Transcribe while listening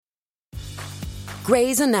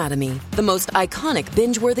Grey's Anatomy, the most iconic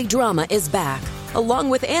binge-worthy drama, is back,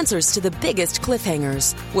 along with answers to the biggest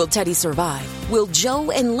cliffhangers. Will Teddy survive? Will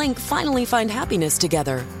Joe and Link finally find happiness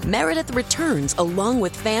together? Meredith returns along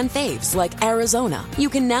with fan faves like Arizona. You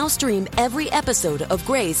can now stream every episode of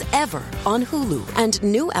Grey's ever on Hulu, and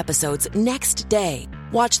new episodes next day.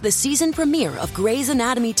 Watch the season premiere of Grey's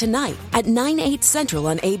Anatomy tonight at 9/8 Central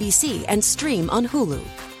on ABC and stream on Hulu.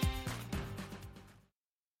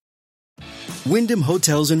 Wyndham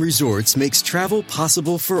Hotels & Resorts makes travel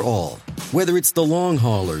possible for all. Whether it's the long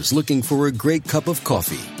haulers looking for a great cup of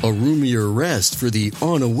coffee, a roomier rest for the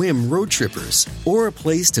on-a-whim road trippers, or a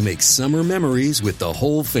place to make summer memories with the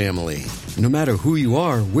whole family. No matter who you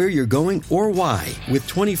are, where you're going, or why, with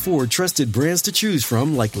 24 trusted brands to choose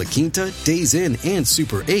from like La Quinta, Days Inn, and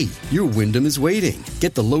Super 8, your Wyndham is waiting.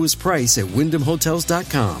 Get the lowest price at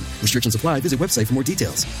WyndhamHotels.com. Restrictions apply. Visit website for more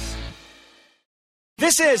details.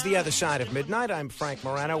 This is The Other Side of Midnight. I'm Frank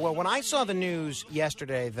Morano. Well, when I saw the news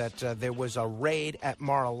yesterday that there was a raid at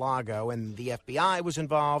Mar-a-Lago and the FBI was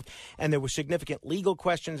involved and there were significant legal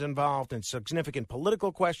questions involved and significant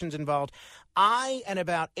political questions involved, I and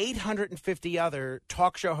about 850 other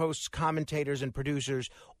talk show hosts, commentators, and producers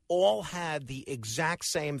all had the exact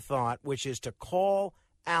same thought, which is to call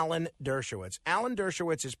Alan Dershowitz. Alan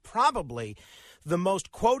Dershowitz is probably the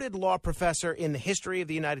most quoted law professor in the history of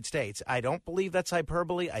the United States. I don't believe that's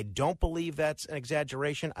hyperbole. I don't believe that's an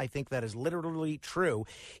exaggeration. I think that is literally true.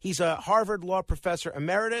 He's a Harvard law professor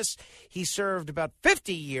emeritus. He served about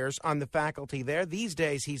 50 years on the faculty there. These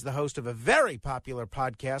days, he's the host of a very popular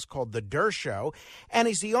podcast called The DerShow, and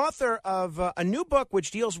he's the author of a new book which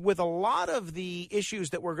deals with a lot of the issues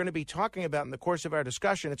that we're going to be talking about in the course of our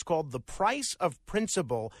discussion. It's called The Price of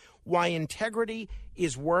Principle: Why Integrity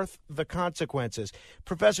is Worth the Consequences.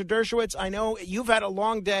 Professor Dershowitz, I know you've had a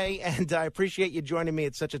long day, and I appreciate you joining me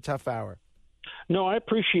at such a tough hour. No, I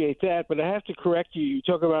appreciate that, but I have to correct you. You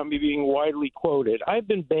talk about me being widely quoted. I've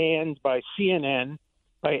been banned by CNN,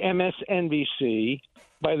 by MSNBC,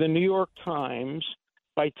 by the New York Times,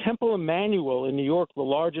 by Temple Emmanuel in New York, the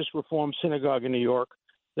largest Reform synagogue in New York,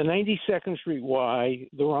 the 92nd Street Y,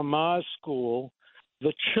 the Ramaz School,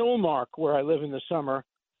 the Chilmark, where I live in the summer,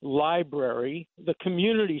 Library, the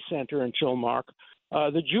Community Center in Chilmark,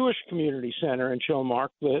 the Jewish Community Center in Chilmark,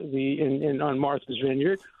 on Martha's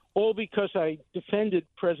Vineyard, all because I defended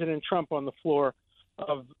President Trump on the floor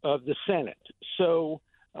of the Senate. So,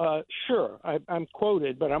 sure, I'm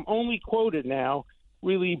quoted, but I'm only quoted now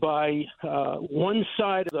really by one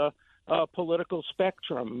side of the political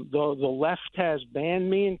spectrum. The left has banned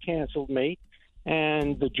me and canceled me,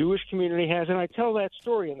 and the Jewish community has. And I tell that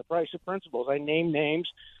story in The Price of Principles. I name names.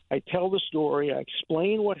 I tell the story. I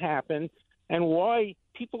explain what happened and why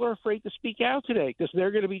people are afraid to speak out today, because they're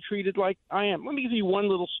going to be treated like I am. Let me give you one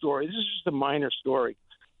little story. This is just a minor story,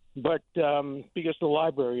 but because the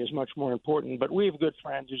library is much more important. But we have a good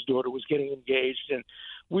friend whose daughter was getting engaged, and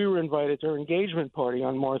we were invited to her engagement party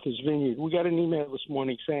on Martha's Vineyard. We got an email this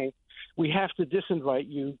morning saying, we have to disinvite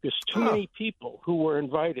you because too many people who were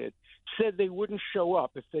invited said they wouldn't show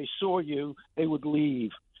up. If they saw you, they would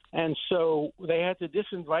leave. And so they had to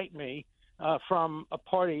disinvite me from a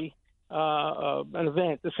party, an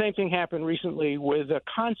event. The same thing happened recently with a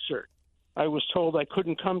concert. I was told I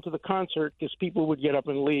couldn't come to the concert because people would get up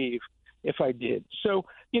and leave if I did. So,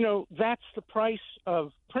 that's the price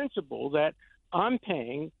of principle that I'm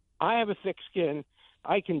paying. I have a thick skin.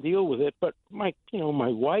 I can deal with it. But my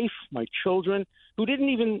wife, my children, who didn't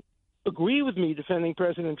even agree with me defending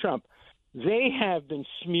President Trump, they have been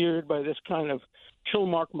smeared by this kind of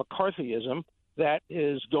Chilmark McCarthyism that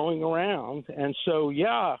is going around. And so,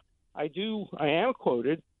 yeah, I am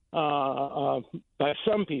quoted by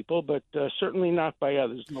some people, but certainly not by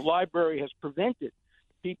others. And the library has prevented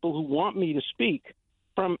people who want me to speak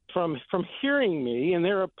from hearing me, and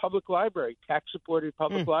they're a public library, tax-supported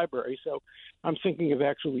public library. So I'm thinking of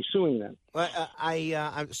actually suing them. Well,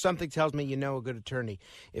 something tells me you know a good attorney,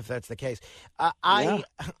 if that's the case. First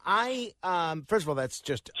of all, that's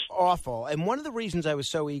just awful. And one of the reasons I was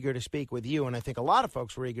so eager to speak with you, and I think a lot of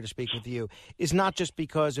folks were eager to speak with you, is not just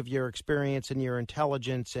because of your experience and your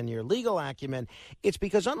intelligence and your legal acumen. It's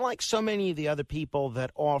because unlike so many of the other people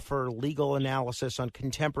that offer legal analysis on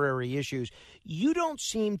contemporary issues, you don't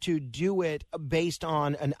seem to do it based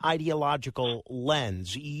on an ideological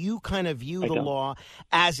lens. You kind of view the law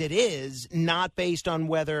as it is, not based on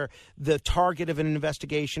whether the target of an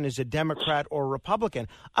investigation is a Democrat or Republican.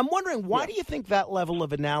 I'm wondering, why do you think that level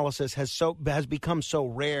of analysis has become so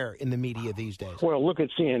rare in the media these days? Well, look at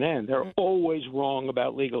CNN. They're always wrong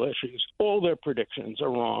about legal issues. All their predictions are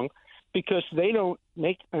wrong. because they don't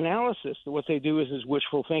make analysis. What they do is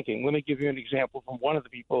wishful thinking. Let me give you an example from one of the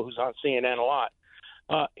people who's on CNN a lot.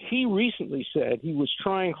 He recently said he was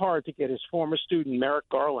trying hard to get his former student, Merrick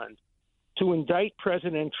Garland, to indict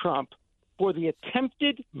President Trump for the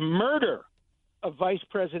attempted murder of Vice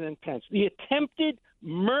President Pence. The attempted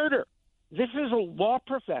murder. This is a law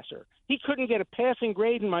professor. He couldn't get a passing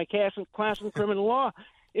grade in my class in criminal law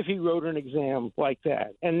if he wrote an exam like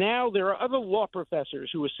that. And now there are other law professors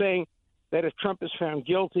who are saying that if Trump is found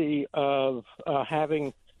guilty of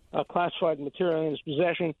having classified material in his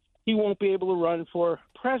possession, he won't be able to run for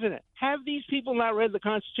president. Have these people not read the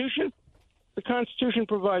Constitution? The Constitution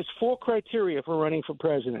provides 4 criteria for running for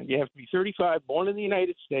president. You have to be 35, born in the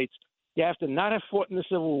United States. You have to not have fought in the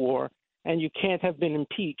Civil War, and you can't have been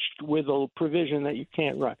impeached with a provision that you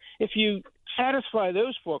can't run. If you satisfy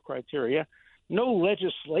those 4 criteria, no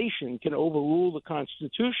legislation can overrule the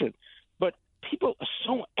Constitution. But people are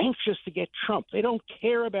so anxious to get Trump. They don't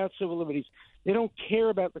care about civil liberties. They don't care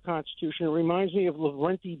about the Constitution. It reminds me of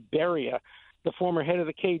Lavrenti Beria, the former head of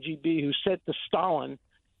the KGB, who said to Stalin,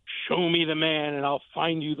 "Show me the man and I'll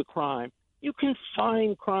find you the crime." You can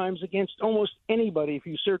find crimes against almost anybody if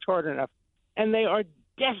you search hard enough. And they are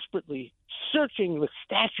desperately searching the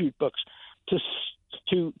statute books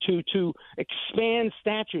to expand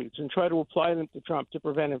statutes and try to apply them to Trump to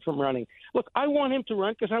prevent him from running. Look, I want him to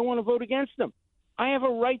run because I want to vote against him. I have a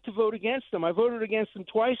right to vote against him. I voted against him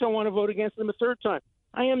twice. I want to vote against him a third time.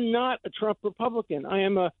 I am not a Trump Republican. I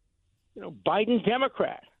am a Biden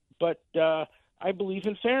Democrat. But I believe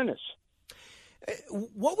in fairness.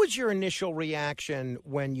 What was your initial reaction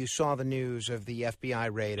when you saw the news of the FBI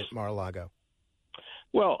raid at Mar-a-Lago?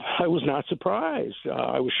 Well, I was not surprised.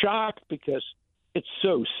 I was shocked because it's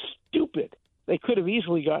so stupid. They could have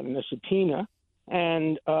easily gotten a subpoena,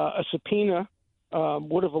 and a subpoena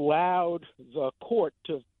would have allowed the court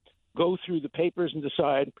to go through the papers and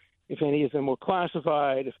decide if any of them were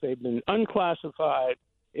classified, if they've been unclassified,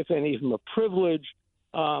 if any of them are privileged.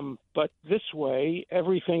 But this way,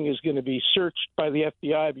 everything is going to be searched by the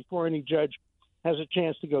FBI before any judge has a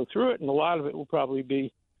chance to go through it, and a lot of it will probably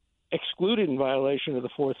be excluded in violation of the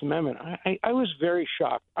Fourth Amendment. I was very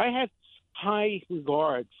shocked. I had high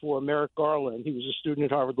regard for Merrick Garland. He was a student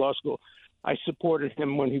at Harvard Law School. I supported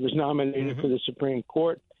him when he was nominated for the Supreme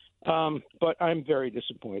Court. But I'm very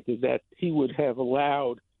disappointed that he would have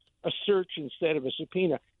allowed a search instead of a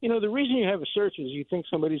subpoena. The reason you have a search is you think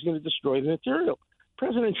somebody's going to destroy the material.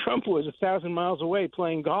 President Trump was 1,000 miles away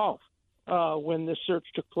playing golf when this search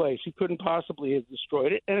took place. He couldn't possibly have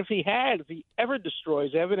destroyed it. And if he ever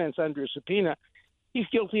destroys evidence under a subpoena, he's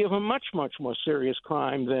guilty of a much, much more serious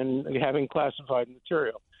crime than having classified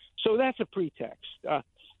material. So that's a pretext.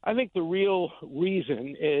 I think the real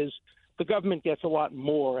reason is the government gets a lot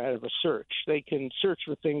more out of a search. They can search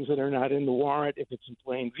for things that are not in the warrant if it's in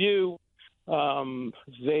plain view.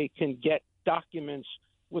 They can get documents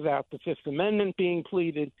without the Fifth Amendment being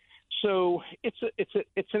pleaded. So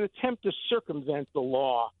it's an attempt to circumvent the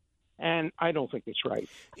law, and I don't think it's right.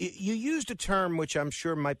 You used a term which I'm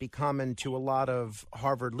sure might be common to a lot of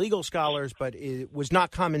Harvard legal scholars, but it was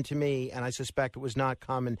not common to me, and I suspect it was not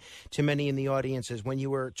common to many in the audiences. When you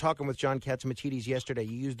were talking with John Catsimatidis yesterday,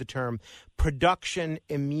 you used the term production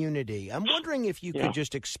immunity. I'm wondering if you could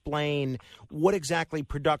just explain what exactly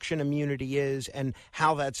production immunity is and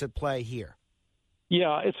how that's at play here.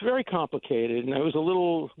 Yeah, it's very complicated, and I was a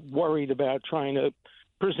little worried about trying to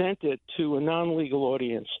present it to a non-legal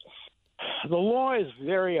audience. The law is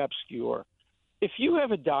very obscure. If you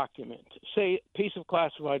have a document, say a piece of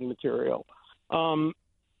classified material,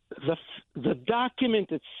 the document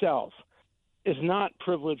itself is not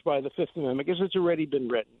privileged by the Fifth Amendment because it's already been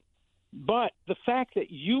written. But the fact that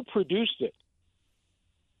you produced it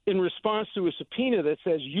in response to a subpoena that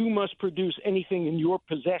says you must produce anything in your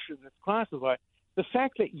possession that's classified, the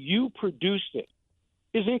fact that you produced it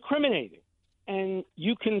is incriminating. And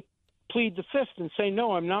you can plead the Fifth and say,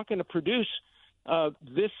 no, I'm not going to produce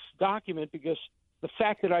this document because the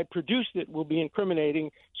fact that I produced it will be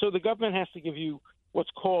incriminating. So the government has to give you what's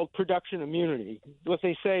called production immunity. What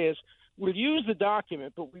they say is, we'll use the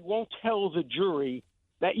document, but we won't tell the jury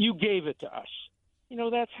that you gave it to us.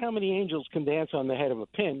 That's how many angels can dance on the head of a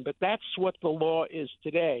pin, but that's what the law is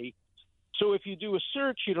today. So if you do a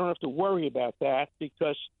search, you don't have to worry about that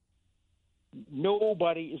because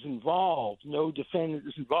nobody is involved. No defendant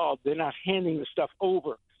is involved. They're not handing the stuff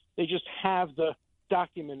over. They just have the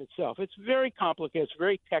document itself. It's very complicated. It's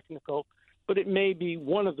very technical, but it may be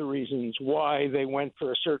one of the reasons why they went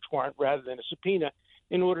for a search warrant rather than a subpoena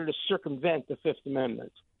in order to circumvent the Fifth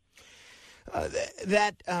Amendment.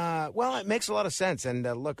 Well, it makes a lot of sense. And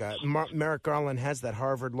look, Merrick Garland has that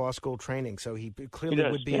Harvard Law School training, so he clearly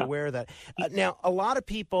would be aware of that. Now, a lot of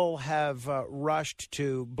people have rushed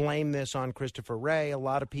to blame this on Christopher Wray. A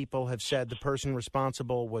lot of people have said the person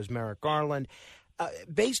responsible was Merrick Garland.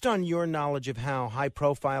 Based on your knowledge of how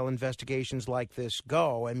high-profile investigations like this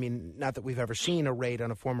go, I mean, not that we've ever seen a raid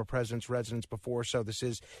on a former president's residence before, so this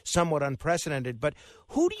is somewhat unprecedented, but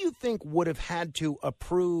who do you think would have had to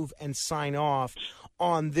approve and sign off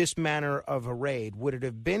on this manner of a raid? Would it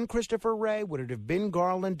have been Christopher Wray? Would it have been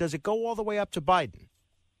Garland? Does it go all the way up to Biden?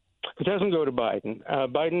 It doesn't go to Biden.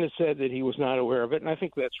 Biden has said that he was not aware of it, and I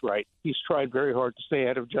think that's right. He's tried very hard to stay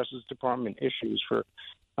out of Justice Department issues for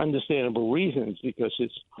understandable reasons, because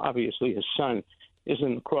it's obviously his son is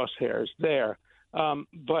in the crosshairs there.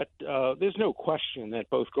 But there's no question that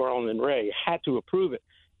both Garland and Wray had to approve it.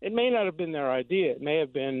 It may not have been their idea. It may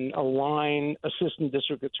have been a line assistant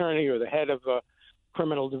district attorney or the head of a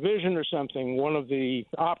criminal division or something, one of the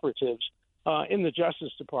operatives in the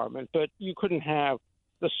Justice Department. But you couldn't have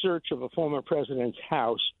the search of a former president's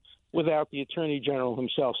house without the attorney general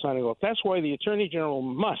himself signing off. That's why the attorney general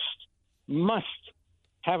must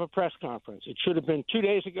have a press conference. It should have been 2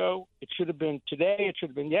 days ago. It should have been today. It should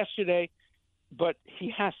have been yesterday. But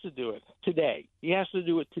he has to do it today. He has to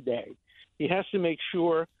do it today. He has to make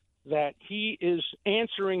sure that he is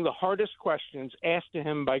answering the hardest questions asked to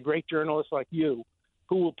him by great journalists like you,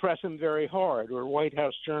 who will press him very hard, or White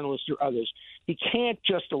House journalists or others. He can't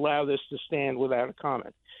just allow this to stand without a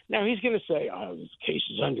comment. Now, he's going to say, this case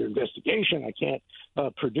is under investigation. I can't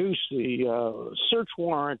produce the search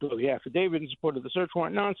warrant or the affidavit in support of the search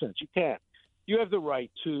warrant. Nonsense. You can't. You have the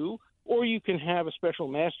right to, or you can have a special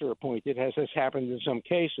master appointed, as has happened in some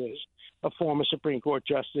cases, a former Supreme Court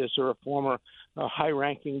justice or a former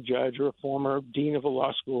high-ranking judge or a former dean of a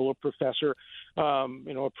law school or professor,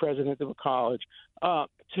 a president of a college,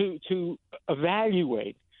 to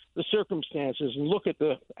evaluate the circumstances and look at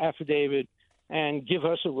the affidavit and give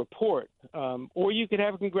us a report. Or you could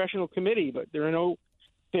have a congressional committee, but there are no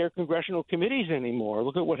fair congressional committees anymore.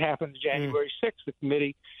 Look at what happened January 6th. The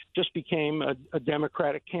committee just became a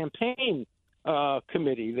Democratic campaign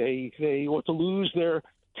committee. They ought to lose their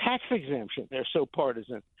tax exemption. They're so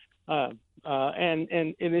partisan. And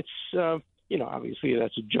it's, obviously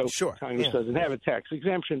that's a joke. Sure. Congress doesn't have a tax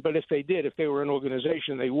exemption, but if they did, if they were an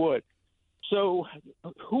organization, they would. So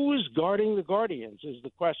who is guarding the guardians is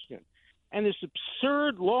the question. And this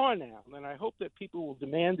absurd law now, and I hope that people will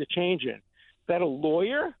demand a change in, that a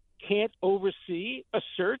lawyer can't oversee a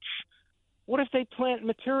search. What if they plant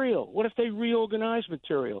material? What if they reorganize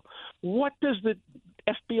material? What does the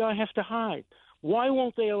FBI have to hide? Why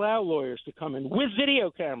won't they allow lawyers to come in with video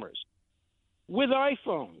cameras, with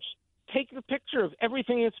iPhones, take the picture of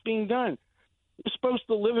everything that's being done? We're supposed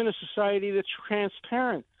to live in a society that's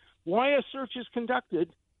transparent. Why are searches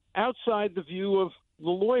conducted outside the view of the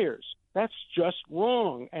lawyers? That's just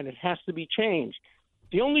wrong, and it has to be changed.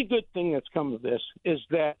 The only good thing that's come of this is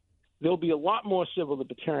that there'll be a lot more civil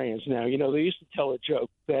libertarians now. You know, they used to tell a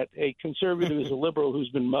joke that a conservative is a liberal who's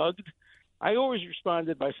been mugged. I always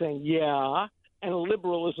responded by saying, yeah, and a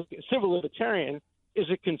liberal is a civil libertarian is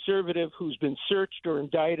a conservative who's been searched or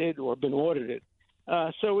indicted or been audited.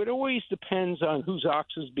 So it always depends on whose ox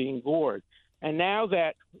is being gored. And now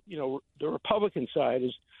that, the Republican side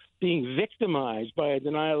is being victimized by a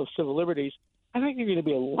denial of civil liberties, I think there are going to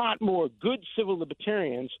be a lot more good civil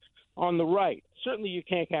libertarians on the right. Certainly you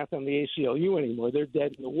can't count on the ACLU anymore. They're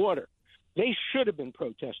dead in the water. They should have been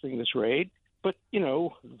protesting this raid, but,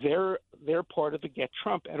 they're part of the Get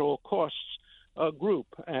Trump at all costs group,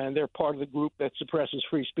 and they're part of the group that suppresses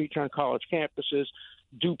free speech on college campuses,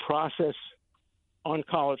 due process on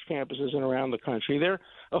college campuses and around the country. They're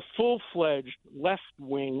a full-fledged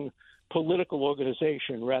left-wing political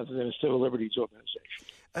organization rather than a civil liberties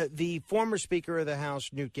organization. The former Speaker of the House,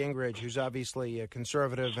 Newt Gingrich, who's obviously a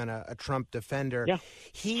conservative and a Trump defender,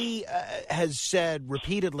 he has said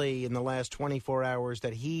repeatedly in the last 24 hours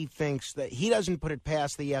that he thinks that he doesn't put it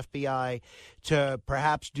past the FBI to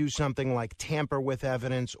perhaps do something like tamper with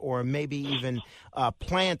evidence or maybe even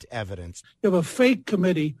plant evidence. You have a fake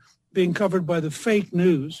committee being covered by the fake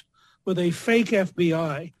news with a fake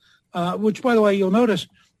FBI, which, by the way, you'll notice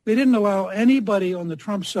they didn't allow anybody on the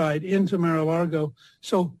Trump side into Mar-a-Lago.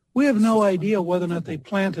 So we have no idea whether or not they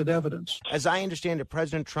planted evidence. As I understand it,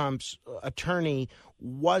 President Trump's attorney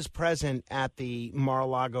was present at the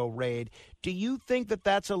Mar-a-Lago raid. Do you think that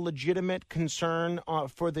that's a legitimate concern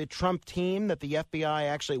for the Trump team, that the FBI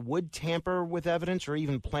actually would tamper with evidence or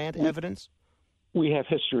even plant evidence? We have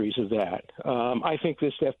histories of that. I think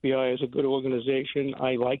this FBI is a good organization.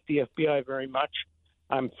 I like the FBI very much.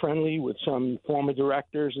 I'm friendly with some former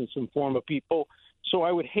directors and some former people. So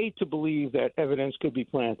I would hate to believe that evidence could be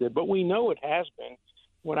planted, but we know it has been.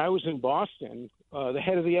 When I was in Boston, the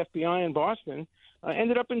head of the FBI in Boston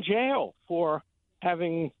ended up in jail for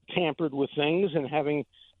having tampered with things and having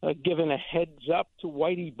given a heads up to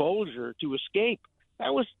Whitey Bulger to escape.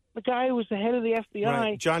 That was the guy who was the head of the FBI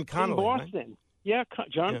right. John Connolly, in Boston. Right? Yeah,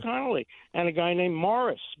 John Connolly, and a guy named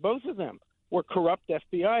Morris. Both of them were corrupt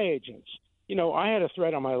FBI agents. You know, I had a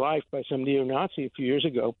threat on my life by some neo-Nazi a few years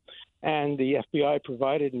ago, and the FBI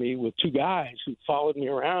provided me with two guys who followed me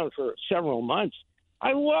around for several months.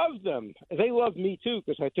 I loved them. They loved me, too,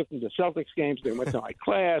 because I took them to Celtics games. They went to my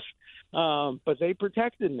class, but they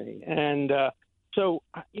protected me. And so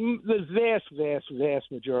the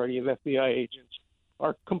vast majority of FBI agents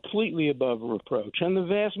are completely above reproach, and the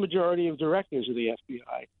vast majority of directors of the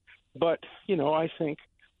FBI. But, you know, I think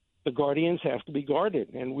the guardians have to be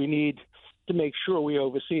guarded, and we need to make sure we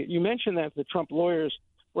oversee it. You mentioned that the Trump lawyers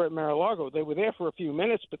were at Mar-a-Lago. They were there for a few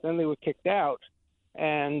minutes, but then they were kicked out,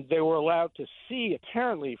 and they were allowed to see,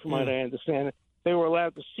 apparently, from what I understand, they were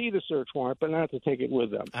allowed to see the search warrant, but not to take it with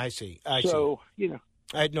them. I see. You know.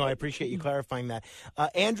 I appreciate you clarifying that.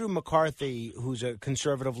 Andrew McCarthy, who's a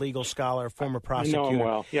conservative legal scholar, former prosecutor, I know him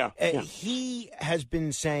well. Yeah. He has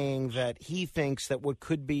been saying that he thinks that what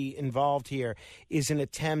could be involved here is an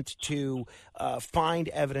attempt to find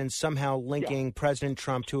evidence somehow linking President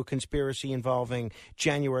Trump to a conspiracy involving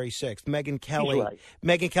January 6th. Megyn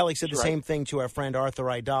Kelly said the same thing to our friend Arthur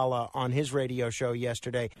Aidala on his radio show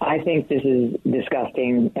yesterday. I think this is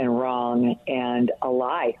disgusting and wrong and a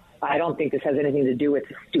lie. I don't think this has anything to do with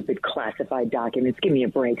stupid classified documents. Give me a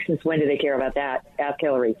break. Since when do they care about that? Ask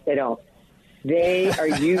Hillary. They don't. They are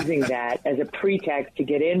using that as a pretext to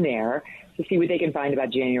get in there to see what they can find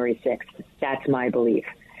about January 6th. That's my belief.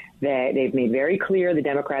 That they've made very clear the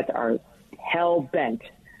Democrats are hell-bent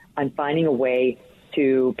on finding a way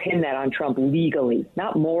to pin that on Trump legally,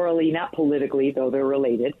 not morally, not politically, though they're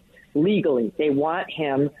related. Legally, they want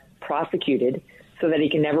him prosecuted so that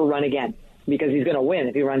he can never run again, because he's going to win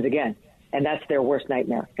if he runs again. And that's their worst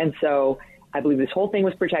nightmare. And so I believe this whole thing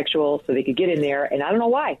was pretextual so they could get in there. And I don't know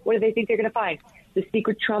why. What do they think they're going to find? The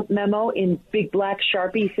secret Trump memo in big black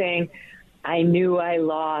Sharpie saying, I knew I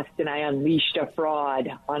lost and I unleashed a fraud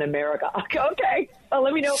on America. Okay. Well,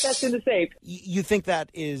 let me know if that's in the safe. You think that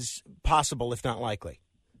is possible, if not likely?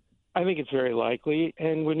 I think it's very likely.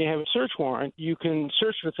 And when you have a search warrant, you can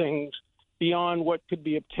search for things beyond what could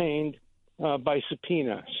be obtained by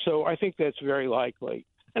subpoena. So I think that's very likely.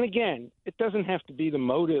 And again, it doesn't have to be the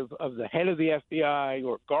motive of the head of the FBI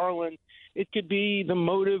or Garland. It could be the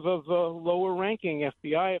motive of a lower-ranking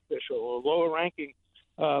FBI official or lower-ranking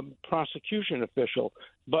prosecution official.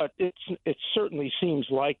 But it certainly seems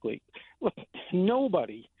likely. Look,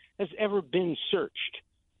 nobody has ever been searched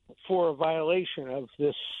for a violation of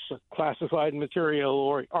this classified material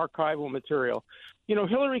or archival material. You know,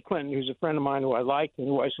 Hillary Clinton, who's a friend of mine who I liked and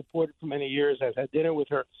who I supported for many years, I've had dinner with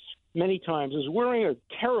her many times, is wearing a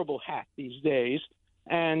terrible hat these days,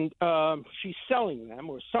 and she's selling them,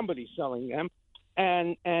 or somebody's selling them,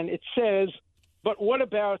 and it says, but what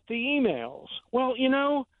about the emails? Well, you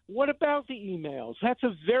know, what about the emails? That's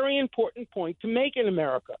a very important point to make in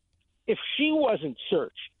America. If she wasn't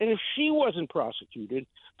searched and if she wasn't prosecuted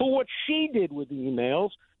for what she did with the emails,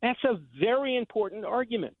 that's a very important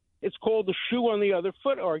argument. It's called the shoe on the other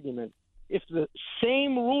foot argument. If the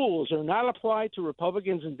same rules are not applied to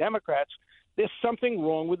Republicans and Democrats, there's something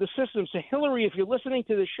wrong with the system. So, Hillary, if you're listening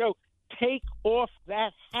to the show, take off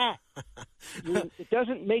that hat. It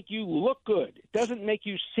doesn't make you look good. It doesn't make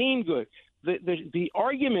you seem good. The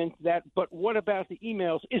argument that, but what about the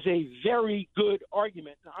emails, is a very good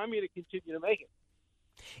argument. And I'm going to continue to make it.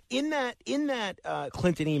 In that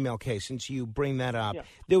Clinton email case, since you bring that up,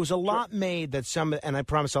 there was a lot made that some, and I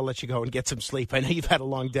promise I'll let you go and get some sleep. I know you've had a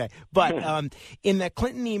long day. But in that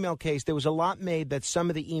Clinton email case, there was a lot made that some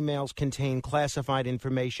of the emails contained classified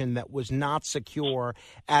information that was not secure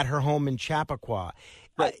at her home in Chappaqua.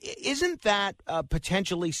 Isn't that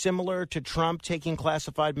potentially similar to Trump taking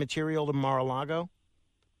classified material to Mar-a-Lago?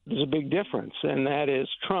 There's a big difference, and that is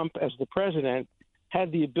Trump, as the president,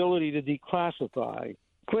 had the ability to declassify.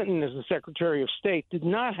 Clinton, as the Secretary of State, did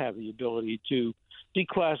not have the ability to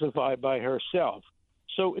declassify by herself.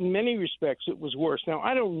 So in many respects, it was worse. Now,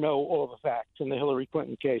 I don't know all the facts in the Hillary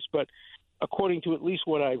Clinton case, but according to at least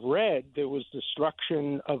what I've read, there was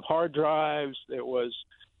destruction of hard drives. There was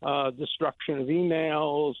destruction of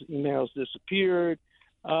emails. Emails disappeared.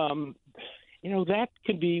 That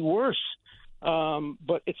could be worse.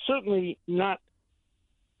 But it's certainly not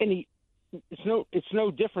any. It's no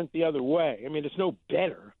different the other way. I mean, it's no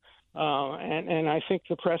better. And I think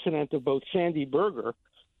the precedent of both Sandy Berger,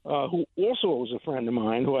 who also was a friend of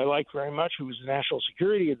mine, who I like very much, who was the national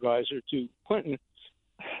security advisor to Clinton,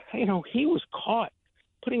 he was caught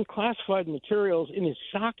putting classified materials in his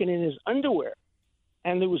sock and in his underwear.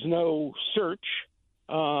 And there was no search.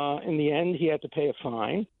 In the end, he had to pay a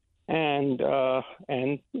fine. And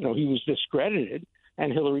he was discredited.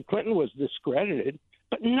 And Hillary Clinton was discredited.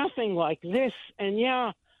 But nothing like this. And,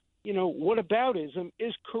 whataboutism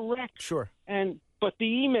is correct. Sure. But the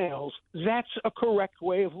emails, that's a correct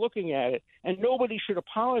way of looking at it. And nobody should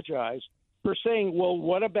apologize for saying, well,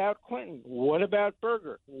 what about Clinton? What about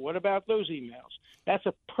Berger? What about those emails? That's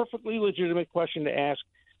a perfectly legitimate question to ask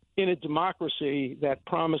in a democracy that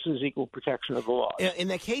promises equal protection of the law. In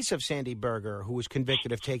the case of Sandy Berger, who was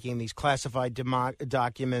convicted of taking these classified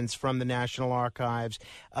documents from the National Archives,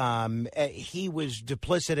 he was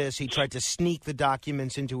duplicitous. He tried to sneak the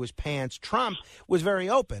documents into his pants. Trump was very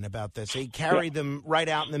open about this. He carried them right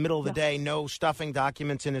out in the middle of the day, no stuffing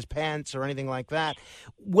documents in his pants or anything like that.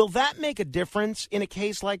 Will that make a difference in a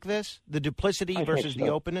case like this, the duplicity versus the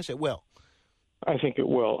openness? It will. I think it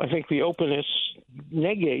will. I think the openness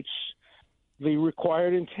negates the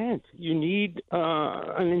required intent. You need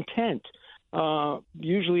an intent.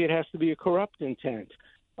 Usually it has to be a corrupt intent.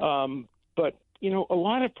 But, a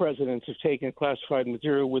lot of presidents have taken classified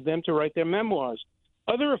material with them to write their memoirs.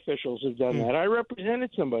 Other officials have done that. I represented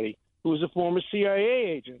somebody who was a former CIA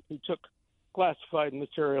agent who took classified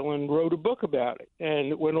material and wrote a book about it. And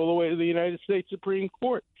it went all the way to the United States Supreme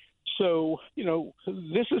Court. So,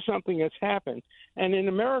 this is something that's happened. And in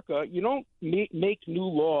America, you don't make new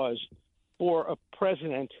laws for a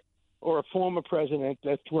president or a former president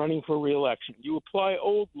that's running for re-election. You apply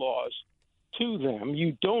old laws to them.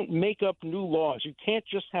 You don't make up new laws. You can't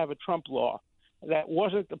just have a Trump law that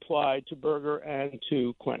wasn't applied to Berger and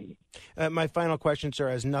to Clinton. My final question, sir,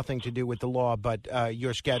 has nothing to do with the law, but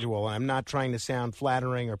your schedule. I'm not trying to sound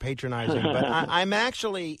flattering or patronizing, but I'm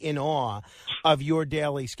actually in awe of your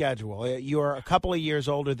daily schedule. You're a couple of years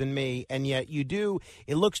older than me, and yet you do,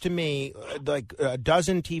 it looks to me, like a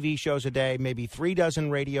dozen TV shows a day, maybe 3 dozen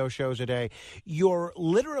radio shows a day. You're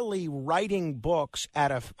literally writing books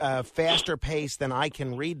at a faster pace than I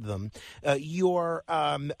can read them. You're,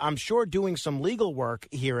 I'm sure, doing some legal work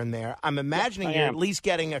here and there. I'm imagining you're at least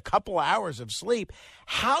getting a couple hours of sleep.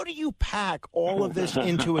 How do you pack all of this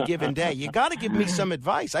into a given day? You got to give me some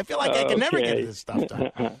advice. I feel like I can never get this stuff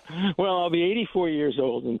done. Well, I'll be 84 years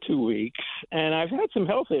old in 2 weeks, and I've had some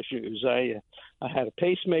health issues. I had a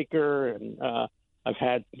pacemaker, and I've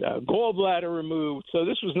had gallbladder removed, so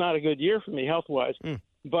this was not a good year for me health-wise.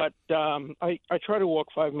 But I try to walk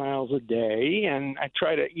 5 miles a day, and I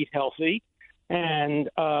try to eat healthy. And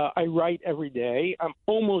I write every day. I'm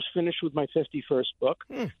almost finished with my 51st book,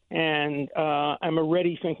 and I'm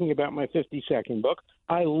already thinking about my 52nd book.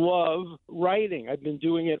 I love writing. I've been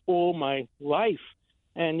doing it all my life.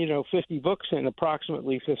 And, 50 books in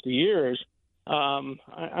approximately 50 years.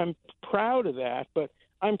 I'm proud of that, but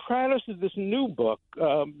I'm proudest of this new book,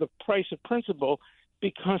 The Price of Principle,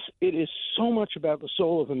 because it is so much about the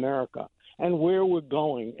soul of America and where we're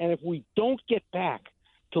going. And if we don't get back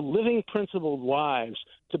to living principled lives,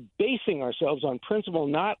 to basing ourselves on principle,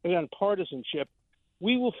 not on partisanship,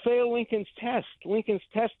 we will fail Lincoln's test. Lincoln's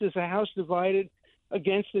test is a house divided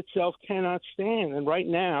against itself cannot stand. And right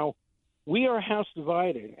now, we are a house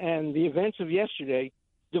divided, and the events of yesterday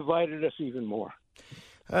divided us even more.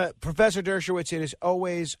 Professor Dershowitz, it is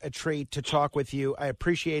always a treat to talk with you. I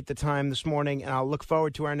appreciate the time this morning, and I'll look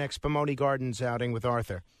forward to our next Pomona Gardens outing with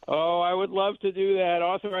Arthur. Oh, I would love to do that.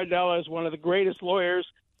 Arthur Ardella is one of the greatest lawyers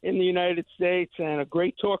in the United States and a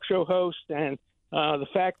great talk show host, and the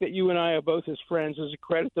fact that you and I are both his friends is a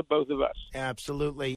credit to both of us. Absolutely.